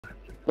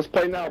Let's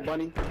play now,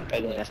 bunny.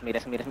 Hey, that's me.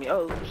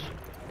 Oh,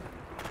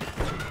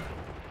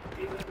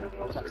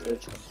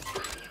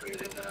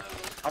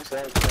 I'm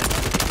sorry.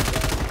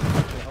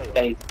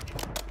 Hey.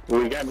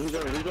 Well, you got me. Who's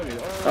on me?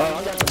 Oh,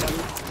 I got the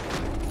bunny.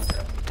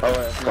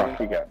 Oh, fuck,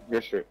 you got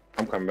good shit.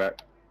 I'm coming back.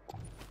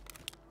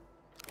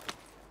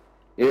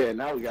 Yeah,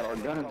 now we got our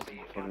guns.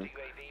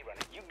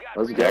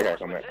 Let's go. I gotta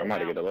come back. I'm about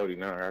to get the loading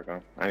now. I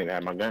ain't even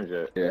have my guns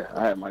yet. Yeah,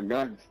 I have my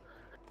guns.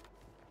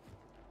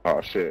 Oh,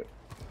 shit.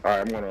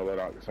 Alright, I'm gonna load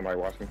out. Somebody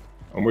watch me.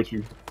 I'm with you.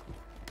 You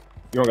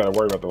don't gotta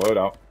worry about the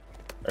loadout.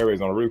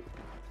 Everybody's on the roof.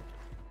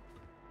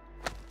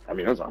 I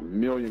mean, there's a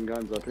million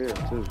guns up here,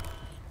 too.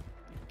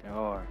 There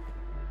are.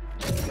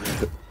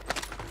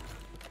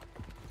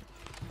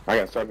 I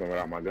got something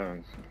without my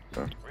guns.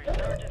 So.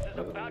 Resurgence is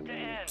about to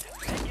end.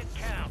 Make it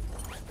count.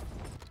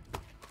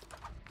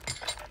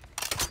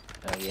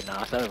 Oh yeah,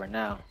 no, it's over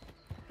now.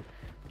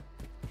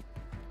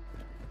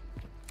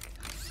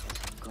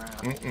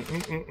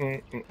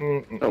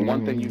 The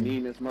one thing you need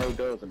in this mode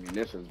though is a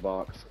munitions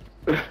box.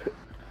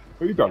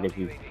 Who you talking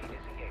to?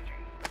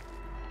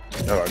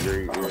 No, I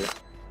agree.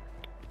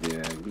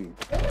 Yeah.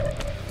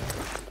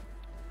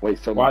 Wait,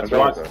 so watch,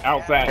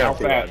 outside.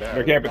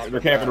 They're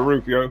camping the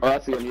roof, yo. Oh, I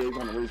see him. Yeah, he's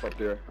on the roof up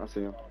there. I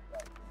see him.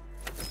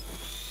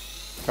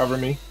 Cover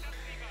me.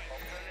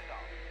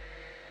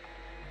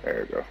 There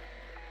you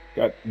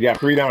go. You got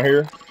 3 down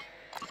here.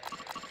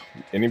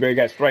 Anybody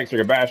got strikes or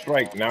a bad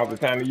strike? Now's the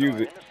time to use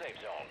it.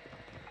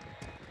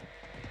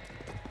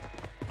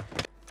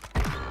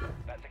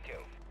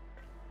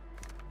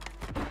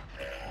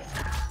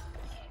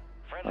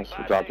 Let's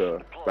drop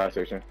the fire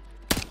station.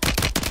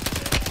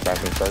 Fire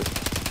station first.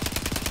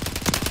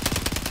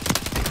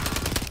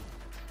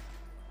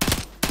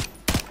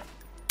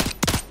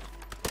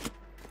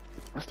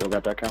 I still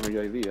got that counter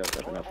UAV up.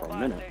 That's enough for a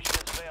minute.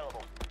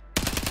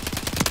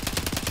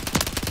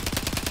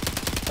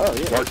 Oh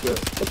yeah. Mark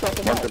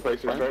the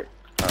place right.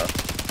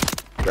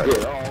 Yeah,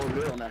 all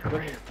good on that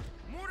crib.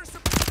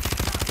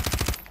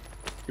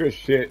 Good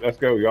shit. Let's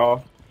go,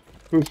 y'all.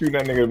 Who's shooting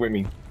that nigga with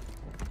me?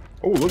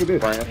 Oh, look at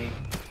this. Brian.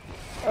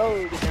 Oh,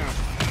 get down.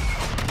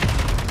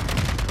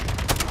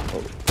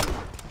 Oh.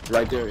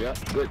 Right there, yeah.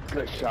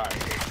 Good shot.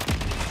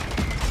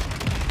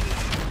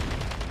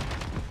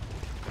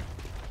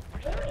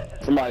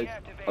 Somebody,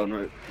 oh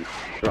no,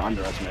 they're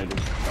underestimated.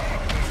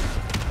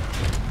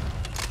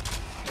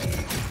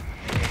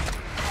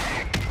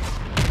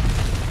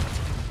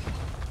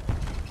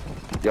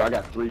 Yo, I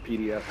got 3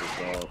 PDFs,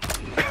 so.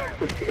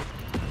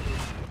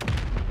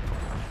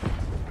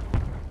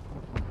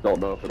 Don't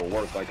know if it'll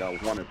work like I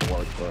wanted to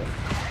work, but.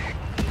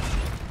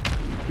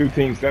 2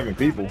 teams, 7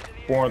 people.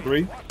 4 on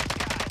 3.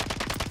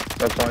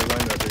 That's fine, I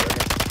got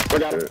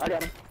him, I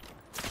got him.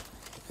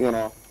 You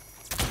know.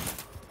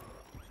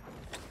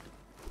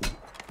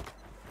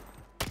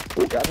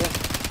 Oh, got him.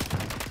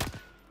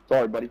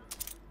 Sorry, buddy.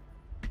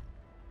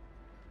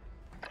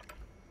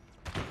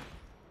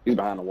 He's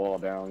behind the wall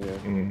down,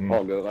 yeah.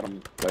 All good, let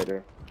him lay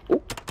there.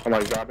 Oh,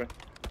 somebody's dropping.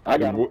 I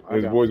got him.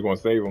 His boy's gonna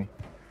save him.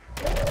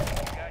 Got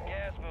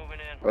gas moving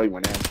in. Oh, he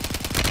went in.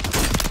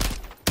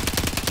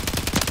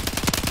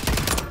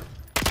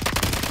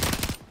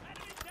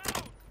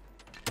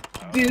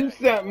 Do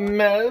something,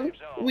 Mo.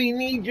 We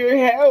need your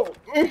help.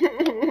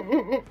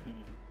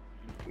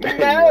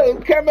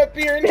 Mo, come up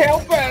here and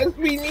help us.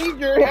 We need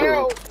your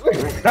help.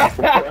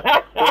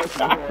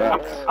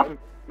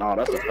 No,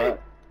 that's a fact.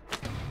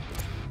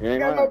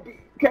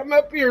 Come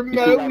up here,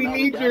 Mo. We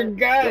need your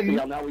gun.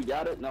 Now we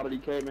got it. Now that he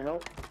came to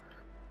help.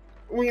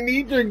 We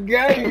need your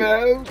gun,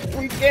 Mo.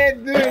 We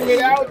can't do it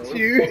without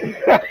you.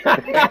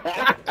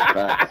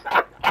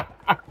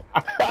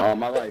 Oh,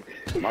 my life.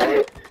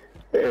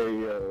 Hey,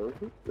 yo.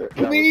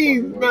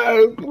 Please,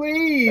 Mo.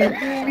 Please.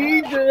 We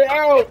need your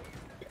help.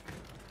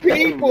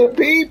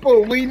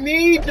 People, we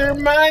need your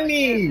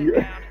money.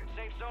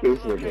 This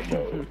nigga,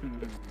 bro.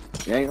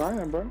 You ain't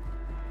lying, bro.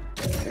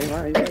 You ain't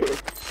lying.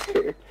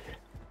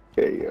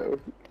 Hey, yo.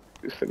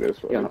 This shit is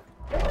funny.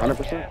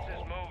 100%.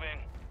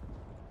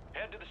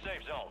 Head to the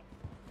safe zone.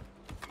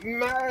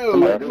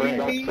 No, we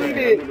need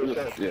it.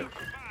 Yeah.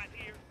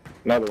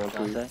 Another one,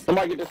 please.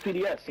 Somebody get this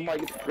PDS.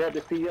 Grab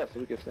this PDS so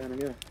we can stand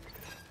again.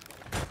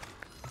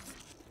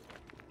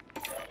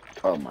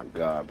 Oh my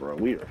god, bro.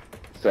 We are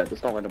set.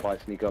 Just don't let nobody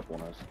sneak up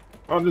on us.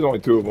 Oh, there's only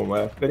 2 of them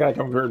left. They gotta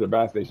come here to the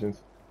gas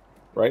stations.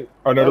 Right?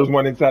 Oh, no, there's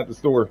one inside the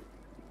store.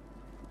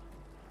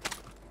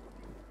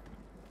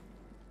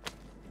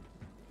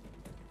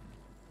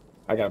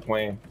 I got a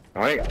plan.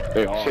 I ain't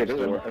got shit, is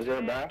there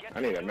a bag? I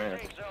need a man.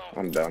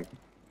 I'm done.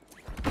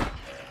 Got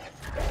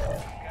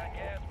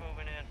gas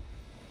moving in.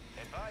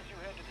 Advise you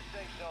head to the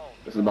safe zone.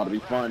 This is about to be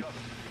fun.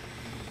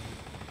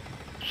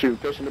 Shoot,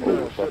 fish in the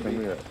pool.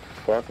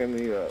 Fucking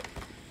me up.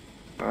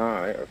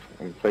 Alright,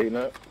 I'm plating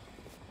up.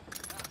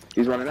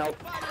 He's running out.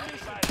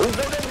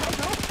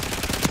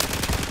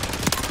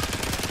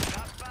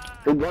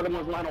 His brother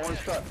was behind the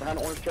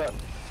orange truck.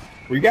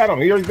 We got him.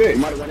 He already did.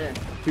 He might have went in.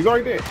 He's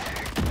already dead.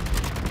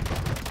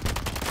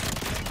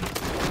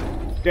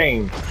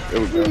 Game. It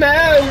was good.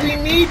 No, we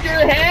need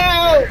your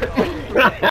help.